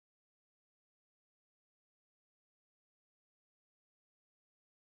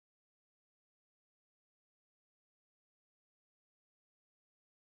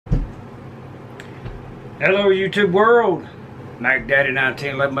Hello YouTube world, Mac Daddy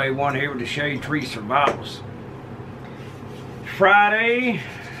 1911A1 here with the Shade Tree Survivals. Friday,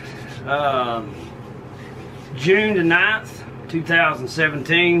 June the 9th,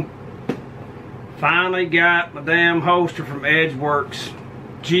 2017. Finally got my damn holster from Edgeworks,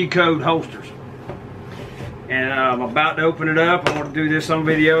 G-code holsters. And I'm about to open it up. I want to do this on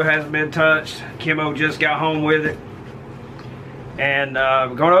video, it hasn't been touched. Kimmo just got home with it. And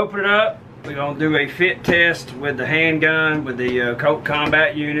we're going to open it up. We're going to do a fit test with the handgun, with the Colt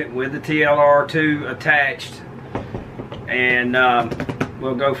Combat Unit, with the TLR2 attached. And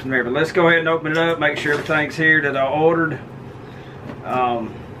we'll go from there. But let's go ahead and open it up, make sure everything's here that I ordered.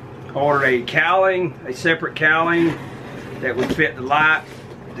 Ordered a cowling, a separate cowling that would fit the light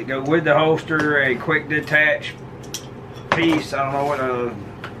to go with the holster, a quick detach piece, I don't know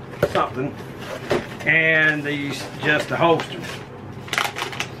what, something. And just the holster.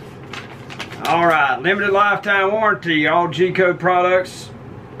 Alright, limited lifetime warranty. All G-code products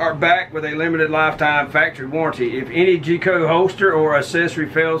are back with a limited lifetime factory warranty. If any G-code holster or accessory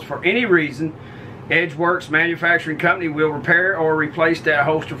fails for any reason, Edgeworks Manufacturing Company will repair or replace that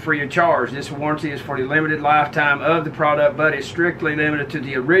holster free of charge. This warranty is for the limited lifetime of the product, but is strictly limited to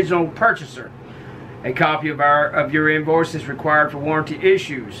the original purchaser. A copy of your invoice is required for warranty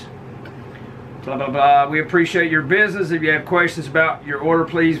issues. Blah blah blah. We appreciate your business. If you have questions about your order,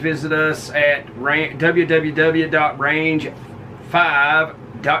 please visit us at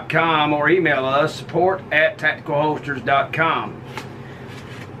www.range5.com or email us support@tacticalholsters.com.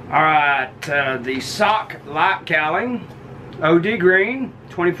 Alright, the Soc light cowling, OD green,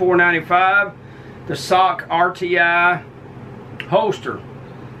 $24.95. The Soc RTI holster,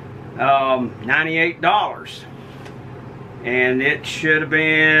 $98. And it should have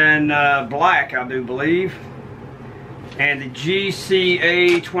been black, I do believe. And the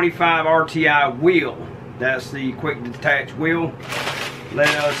GCA 25 RTI wheel, that's the quick detach wheel. Let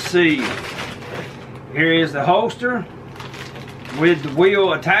us see. Here is the holster with the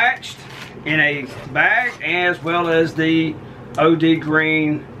wheel attached in a bag, as well as the OD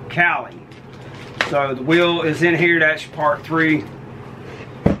green cowling. So the wheel is in here, that's part 3.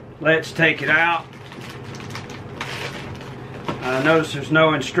 Let's take it out. Notice there's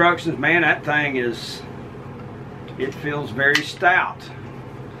no instructions. Man, that thing is, it feels very stout.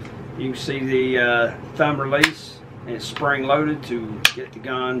 You can see the thumb release, and it's spring loaded to get the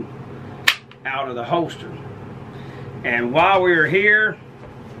gun out of the holster. And while we're here,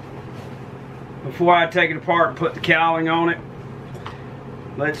 before I take it apart and put the cowling on it,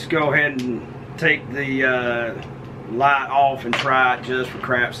 let's go ahead and take the light off and try it just for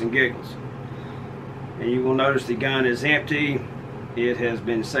craps and giggles. And you will notice the gun is empty. It has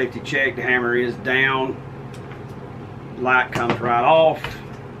been safety checked. The hammer is down. Light comes right off.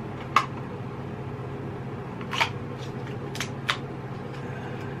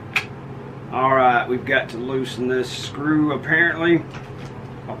 Alright, we've got to loosen this screw apparently.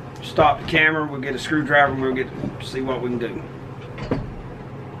 I'll stop the camera, we'll get a screwdriver and we'll get to see what we can do.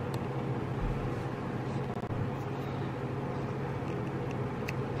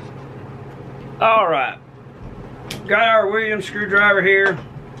 Alright, got our Williams screwdriver here,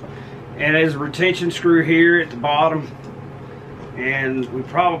 and there's a retention screw here at the bottom, and we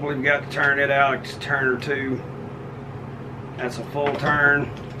probably got to turn it out a turn or two. That's a full turn.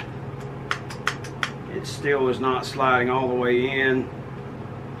 It still is not sliding all the way in.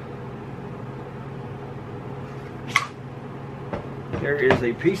 There is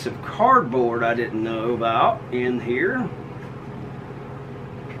a piece of cardboard I didn't know about in here.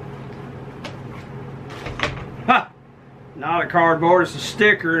 Ha! Not a cardboard, it's a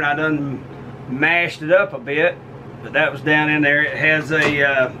sticker, and I done mashed it up a bit, but that was down in there. It has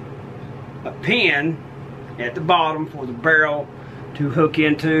a pin at the bottom for the barrel to hook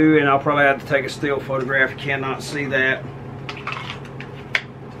into, and I'll probably have to take a still photograph. You cannot see that.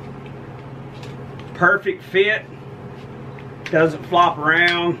 Perfect fit, doesn't flop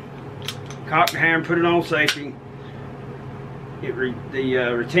around. Cock the hammer, put it on safety.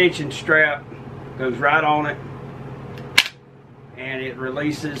 The retention strap goes right on it, and it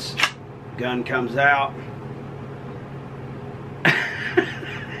releases. Gun comes out.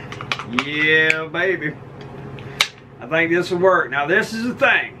 Yeah, baby. I think this will work. Now this is the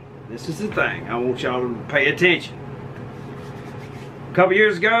thing. This is the thing. I want y'all to pay attention. A couple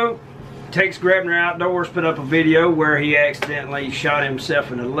years ago, Tex Grebner Outdoors put up a video where he accidentally shot himself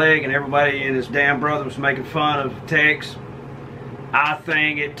in the leg, and everybody and his damn brother was making fun of Tex. I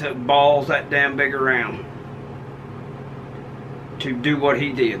think it took balls that damn big around to do what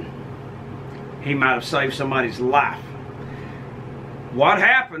he did. He might have saved somebody's life. What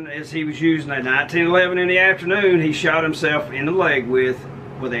happened is he was using a 1911 in the afternoon. He shot himself in the leg with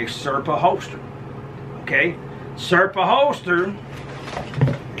a Soc holster. Okay, Soc holster.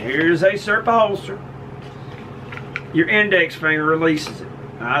 Here's a Soc holster. Your index finger releases it.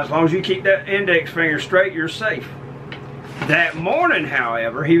 Now, as long as you keep that index finger straight, you're safe. That morning,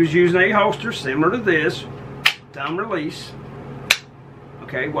 however, he was using a holster similar to this, thumb release.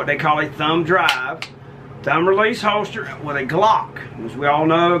 Okay, what they call a thumb drive. Thumb release holster with a Glock. As we all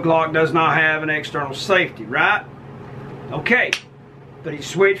know, a Glock does not have an external safety, right? Okay, but he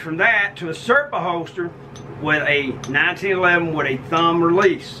switched from that to a Soc holster with a 1911 with a thumb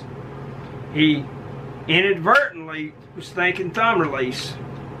release. He inadvertently was thinking thumb release.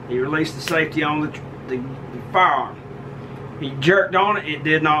 He released the safety on the firearm. He jerked on it, it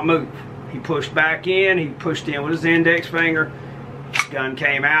did not move. He pushed back in, he pushed in with his index finger. Gun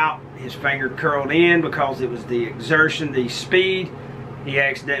came out, his finger curled in because it was the exertion, the speed. He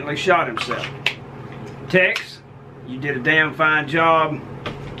accidentally shot himself. Tex, you did a damn fine job.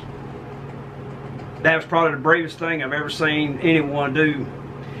 That was probably the bravest thing I've ever seen anyone do.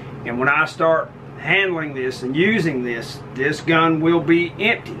 And when I start handling this and using this, this gun will be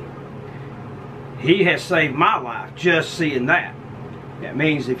empty. He has saved my life just seeing that. That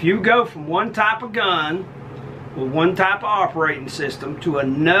means if you go from one type of gun with one type of operating system to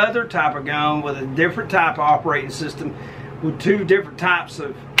another type of gun with a different type of operating system with two different types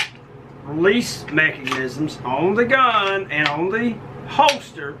of release mechanisms on the gun and on the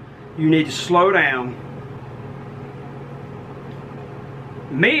holster, you need to slow down.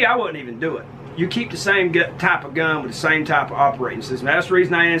 Me, I wouldn't even do it. You keep the same type of gun with the same type of operating system. That's the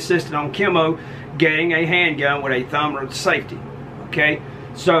reason I insisted on Kimmo getting a handgun with a thumb safety. Okay?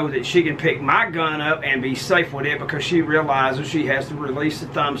 So that she can pick my gun up and be safe with it, because she realizes she has to release the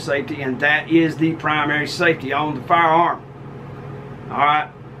thumb safety, and that is the primary safety on the firearm. Alright,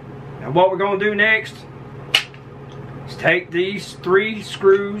 now what we're going to do next is take these 3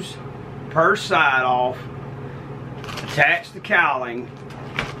 screws per side off, attach the cowling,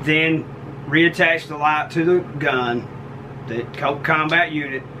 then reattach the light to the gun, the combat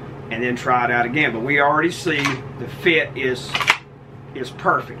unit, and then try it out again. But we already see the fit is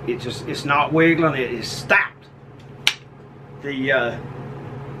perfect. It's not wiggling, it is stopped. I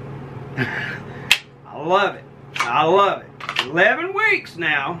love it. I love it. 11 weeks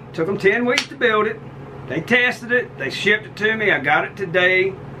now. Took them 10 weeks to build it. They tested it. They shipped it to me. I got it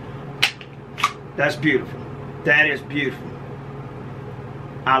today. That's beautiful. That is beautiful.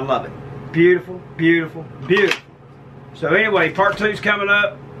 I love it. Beautiful, beautiful, beautiful. So anyway, part 2 is coming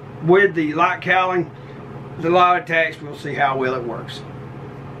up with the light cowling. The light attached, we'll see how well it works.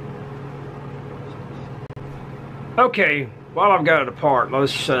 Okay, while I've got it apart,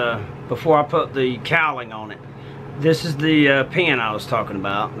 let's before I put the cowling on it, this is the pin I was talking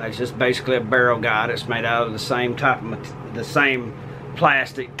about. That's just basically a barrel guide. It's made out of the same type of the same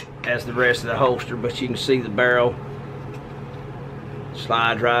plastic as the rest of the holster, but you can see the barrel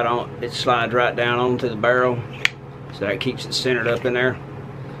slides right on. It slides right down onto the barrel, so that keeps it centered up in there.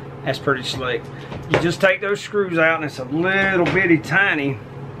 That's pretty slick. You just take those screws out, and it's a little bitty tiny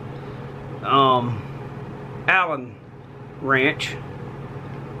Allen wrench.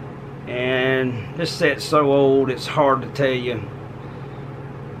 And this set's so old it's hard to tell you.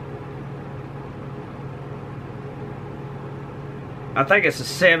 I think it's a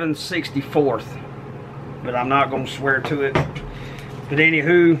 7/64, but I'm not going to swear to it. But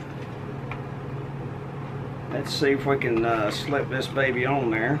anywho, let's see if we can slip this baby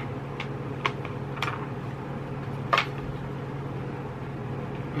on there.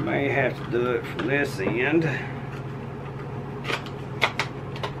 May have to do it from this end.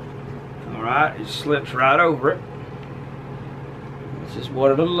 Alright, it slips right over it. This is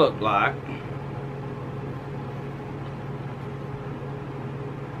what it'll look like.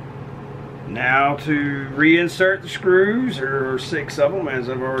 Now to reinsert the screws, there are 6 of them as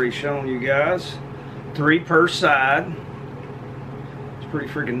I've already shown you guys. 3 per side. It's pretty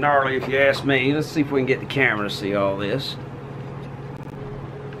freaking gnarly if you ask me. Let's see if we can get the camera to see all this.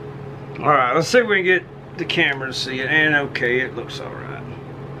 Alright, let's see if we can get the camera to see it. And okay, it looks alright.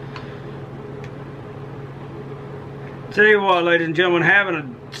 Tell you what, ladies and gentlemen,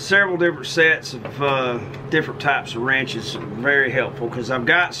 having several different sets of different types of wrenches are very helpful, because I've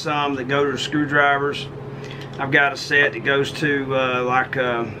got some that go to the screwdrivers. I've got a set that goes to like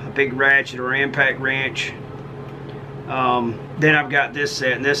a big ratchet or impact wrench. Then I've got this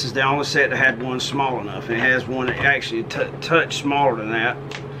set, and this is the only set that had one small enough. It has one that actually touch smaller than that.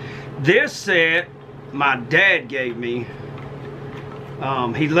 This set my dad gave me.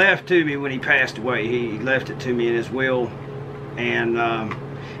 He left to me when he passed away. He left it to me in his will. And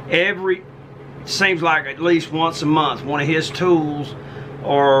seems like at least once a month, one of his tools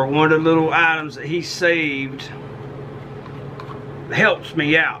or one of the little items that he saved helps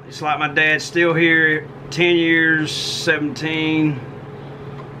me out. It's like my dad's still here, 10 years, 17.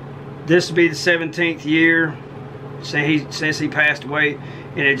 This will be the 17th year since he passed away,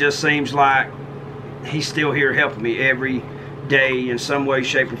 and it just seems like he's still here helping me every day in some way,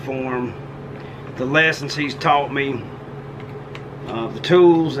 shape, or form. The lessons he's taught me, the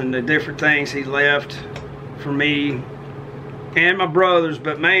tools and the different things he left for me and my brothers,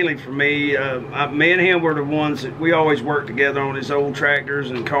 but mainly for me. Me and him were the ones that we always worked together on his old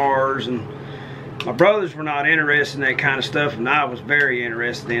tractors and cars, and my brothers were not interested in that kind of stuff, and I was very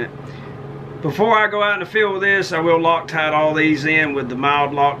interested in it. Before I go out in the field with this, I will Loctite all these in with the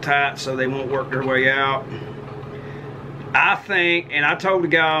mild Loctite so they won't work their way out. I think, and I told the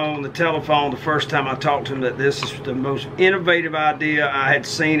guy on the telephone the first time I talked to him, that this is the most innovative idea I had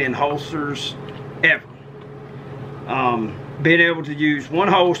seen in holsters ever. Being able to use one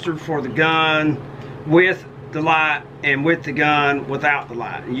holster for the gun with the light and with the gun without the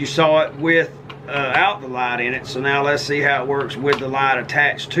light. And you saw it without the light in it, so now let's see how it works with the light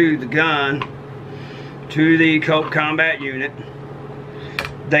attached to the gun, to the Colt Combat Unit.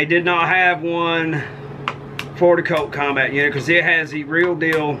 They did not have one for the Colt Combat Unit because it has the real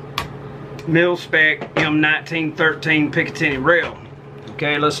deal mil-spec M1913 Picatinny rail.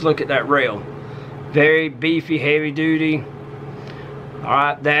 Okay, let's look at that rail. Very beefy, heavy duty.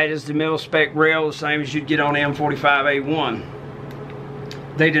 Alright, that is the mil-spec rail, the same as you'd get on M45A1.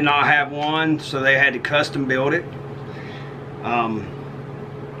 They did not have one, so they had to custom build it.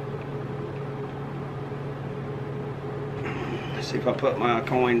 Let's see if I put my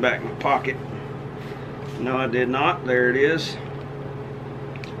coin back in my pocket. No, I did not. There it is.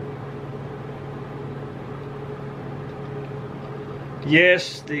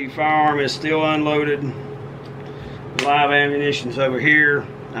 Yes, the firearm is still unloaded. Live ammunition's over here.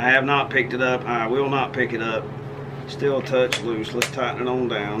 I have not picked it up. I will not pick it up. Still a touch loose. Let's tighten it on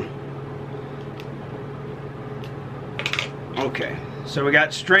down. Okay, so we got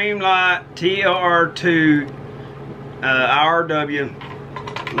Streamlight TR2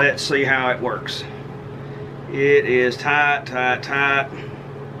 IRW. Let's see how it works. It is tight, tight, tight.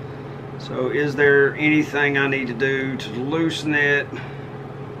 So is there anything I need to do to loosen it?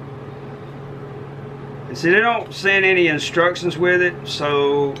 And see, they don't send any instructions with it,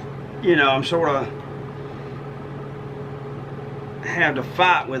 so you know, I'm sort of have to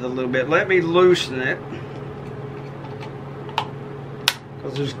fight with it a little bit. Let me loosen it,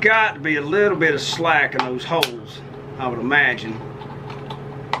 because there's got to be a little bit of slack in those holes, I would imagine.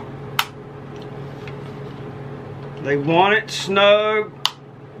 They want it snug.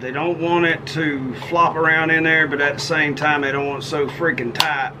 They don't want it to flop around in there, but at the same time they don't want it so freaking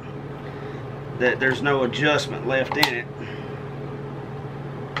tight that there's no adjustment left in it.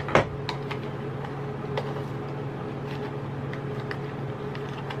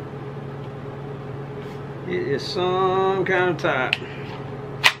 It is some kind of tight.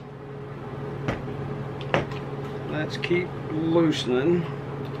 Let's keep loosening.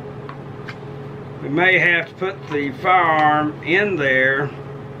 We may have to put the firearm in there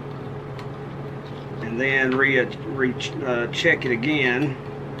and then check it again.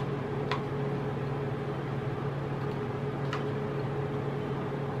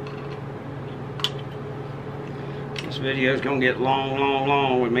 This video is going to get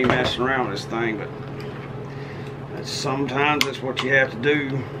long with me messing around with this thing, but sometimes that's what you have to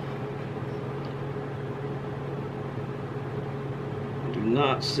do. I do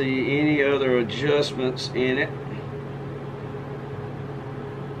not see any other adjustments in it.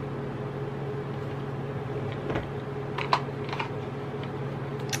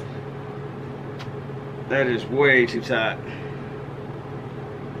 That is way too tight.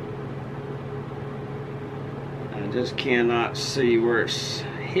 I just cannot see where it's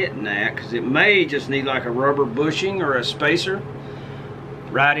hitting at, because it may just need like a rubber bushing or a spacer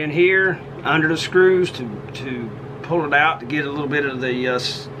right in here under the screws to pull it out, to get a little bit of the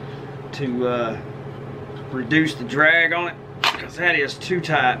to reduce the drag on it, because that is too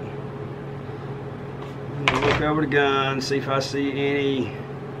tight. I'm gonna look over the gun, see if I see any.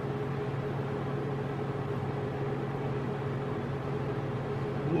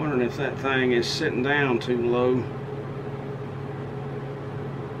 I'm wondering if that thing is sitting down too low.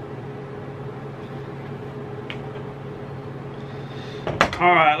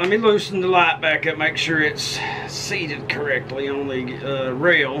 Alright, let me loosen the light back up, make sure it's seated correctly on the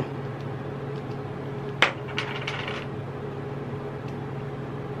rail.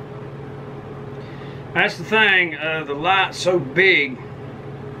 That's the thing, the light's so big,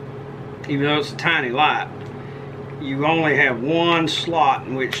 even though it's a tiny light, you only have one slot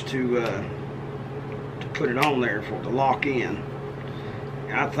in which to put it on there for it to lock in.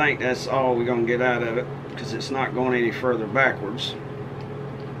 I think that's all we're going to get out of it, because it's not going any further backwards.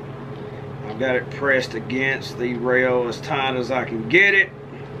 I've got it pressed against the rail as tight as I can get it.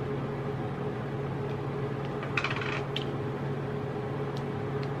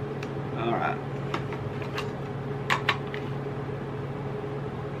 Alright.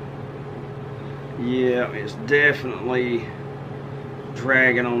 Yeah, it's definitely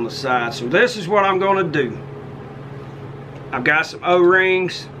dragging on the side. So this is what I'm going to do. I've got some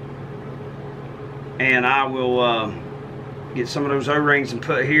O-rings, and I will get some of those O-rings and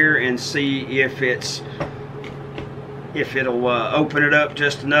put here and see if it'll open it up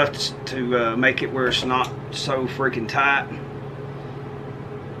just enough to make it where it's not so freaking tight.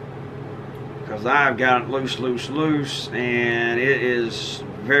 Because I've got it loose, and it is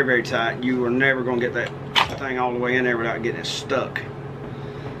very, very tight. You are never going to get that thing all the way in there without getting it stuck.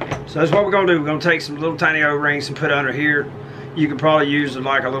 So that's what we're going to do. We're going to take some little tiny O-rings and put under here. You could probably use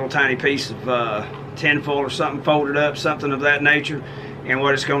like a little tiny piece of tinfoil or something, folded up, something of that nature. And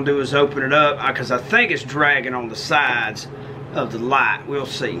what it's going to do is open it up, because I think it's dragging on the sides of the light. We'll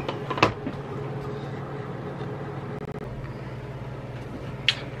see.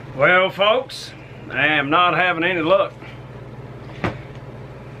 Well, folks, I am not having any luck.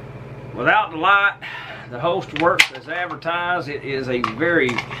 Without the light, the holster works as advertised. It is a very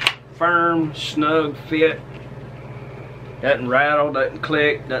firm, snug fit. Doesn't rattle, doesn't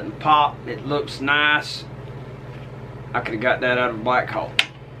click, doesn't pop. It looks nice. I could have got that out of a Black Hawk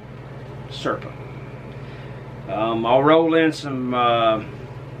Serpa. I'll roll in some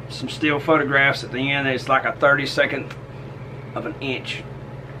still photographs at the end. It's like a 32nd of an inch.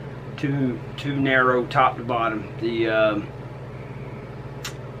 Too narrow top to bottom. The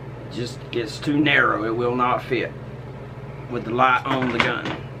just gets too narrow. It will not fit with the light on the gun.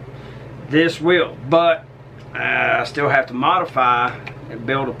 This will, but I still have to modify and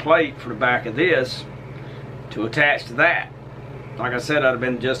build a plate for the back of this to attach to that. Like I said, I'd have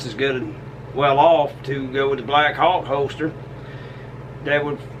been just as good, well off to go with the Black Hawk holster that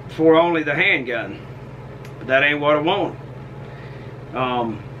would for only the handgun, but that ain't what I want.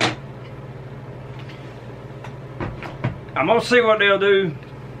 I'm gonna see what they'll do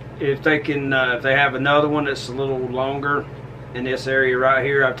if they can, if they have another one that's a little longer in this area right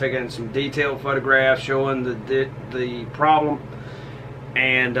here. I've taken some detailed photographs showing the problem,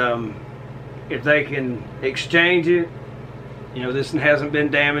 and if they can exchange it, you know, this hasn't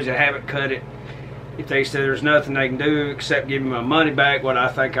been damaged, I haven't cut it. If they say there's nothing they can do except give me my money back, what I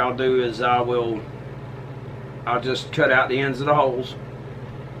think I'll do is I'll just cut out the ends of the holes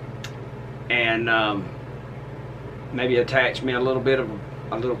and maybe attach me a little bit of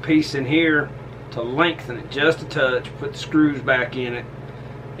a little piece in here to lengthen it just a touch, put the screws back in it,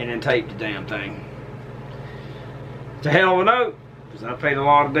 and then tape the damn thing. It's a hell of a note, because I paid a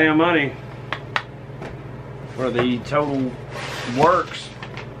lot of damn money for the total works.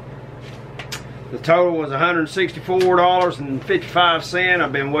 The total was $164.55.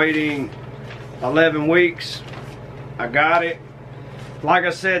 I've been waiting 11 weeks. I got it. Like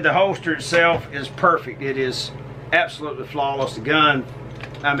I said, the holster itself is perfect. It is absolutely flawless. The gun,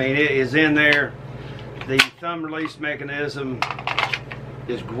 I mean, it is in there. The thumb release mechanism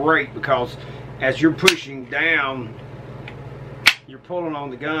is great, because as you're pushing down, you're pulling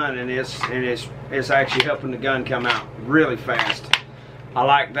on the gun, and it's actually helping the gun come out really fast. I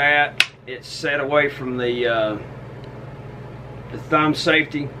like that. It's set away from the thumb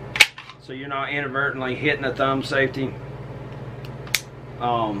safety, so you're not inadvertently hitting the thumb safety.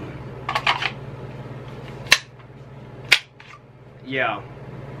 Yeah,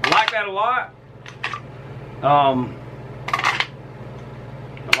 I like that a lot.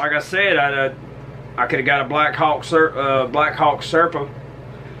 Like I said, I could have got a Black Hawk Serpa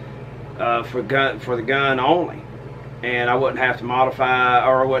for the gun only, and I wouldn't have to modify,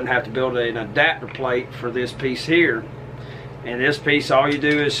 or I wouldn't have to build an adapter plate for this piece here. And this piece, all you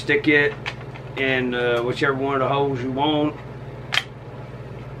do is stick it in whichever one of the holes you want,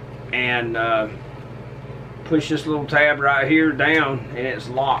 and push this little tab right here down, and it's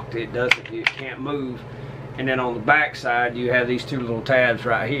locked. It can't move. And then on the back side, you have these two little tabs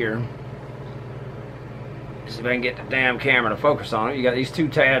right here. See if I can get the damn camera to focus on it. You got these two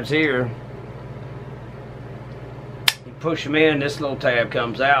tabs here. You push them in, this little tab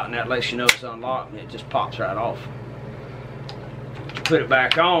comes out, and that lets you know it's unlocked, and it just pops right off. You put it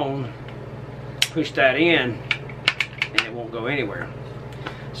back on, push that in, and it won't go anywhere.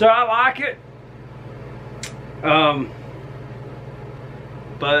 So I like it. But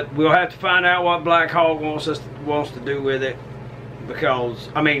we'll have to find out what Black Hawk wants to do with it, because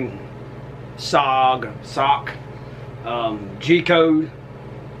I mean, Soc G-code,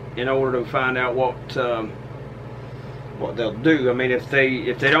 in order to find out what they'll do. I mean, if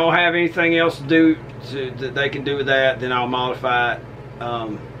they don't have anything else to do that they can do with that, then I'll modify it.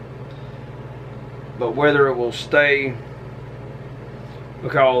 But whether it will stay,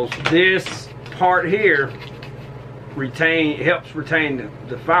 because this part here helps retain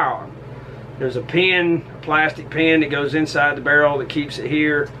the firearm. There's a pin, a plastic pin that goes inside the barrel that keeps it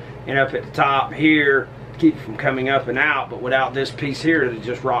here, and up at the top here to keep it from coming up and out. But without this piece here, it'll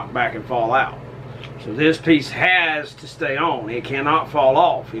just rock back and fall out. So this piece has to stay on. It cannot fall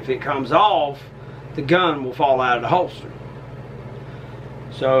off. If it comes off, the gun will fall out of the holster.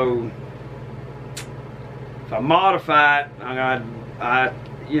 So if I modify it,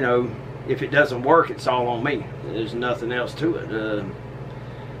 you know, if it doesn't work, it's all on me. There's nothing else to it.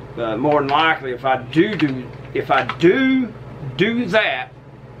 But more than likely, if I do that,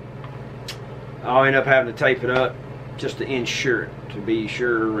 I'll end up having to tape it up just to insure it, to be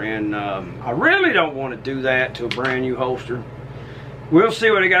sure. And I really don't want to do that to a brand new holster. We'll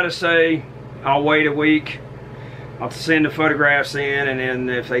see what they got to say. I'll wait a week. I'll send the photographs in, and then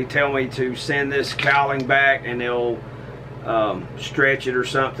if they tell me to send this cowling back and they'll stretch it or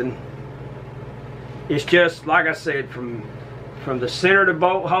something. It's just like I said, from the center of the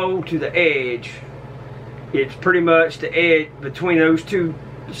bolt hole to the edge, it's pretty much the edge between those two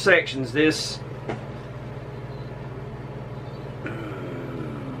sections. This,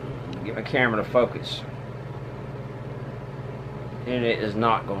 get my camera to focus, and it is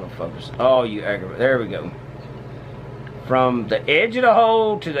not going to focus. Oh, you aggravate. There we go. From the edge of the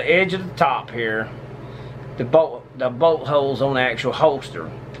hole to the edge of the top here, the bolt holes on the actual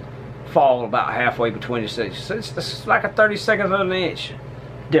holster fall about halfway between the sections. So it's like a 32nd of an inch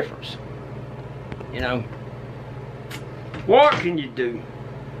difference. You know, what can you do?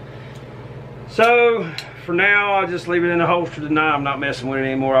 So for now, I'll just leave it in the holster tonight. I'm not messing with it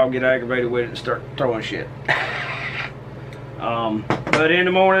anymore. I'll get aggravated with it and start throwing shit. But in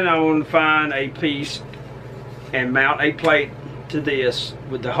the morning, I want to find a piece and mount a plate to this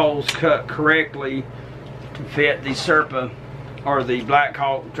with the holes cut correctly to fit the Serpa or the Black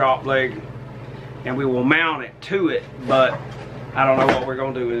Hawk drop leg, and we will mount it to it. But I don't know what we're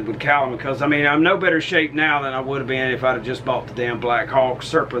going to do with cowling, because I mean, I'm no better shape now than I would have been if I'd have just bought the damn Black Hawk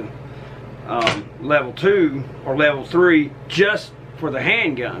Serpa level 2 or level 3 just for the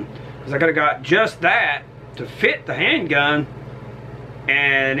handgun, because I could have got just that to fit the handgun,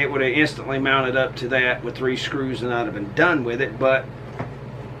 and it would have instantly mounted up to that with 3 screws, and I'd have been done with it. But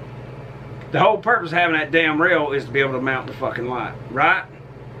the whole purpose of having that damn rail is to be able to mount the fucking light, right?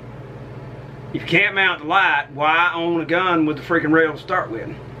 If you can't mount the light, why own a gun with the freaking rail to start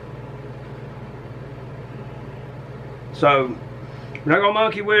with? So we're not gonna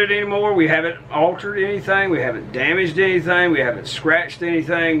monkey with it anymore. We haven't altered anything. We haven't damaged anything. We haven't scratched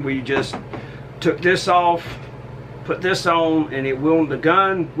anything. We just took this off, put this on, and the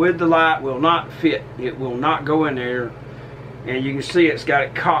gun with the light will not fit. It will not go in there. And you can see it's got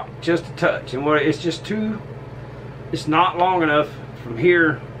it cocked just a touch, and it's not long enough from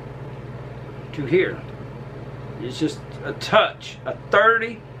here to here. It's just a touch, a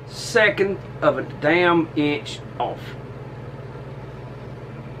 32nd of a damn inch off.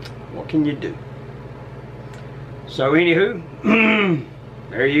 What can you do? So anywho,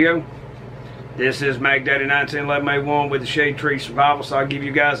 there you go. This is Mag Daddy 1911A1 with the Shade Tree Survival. So I'll give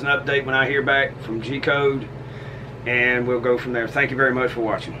you guys an update when I hear back from G-Code, and we'll go from there. Thank you very much for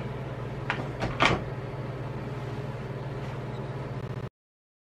watching.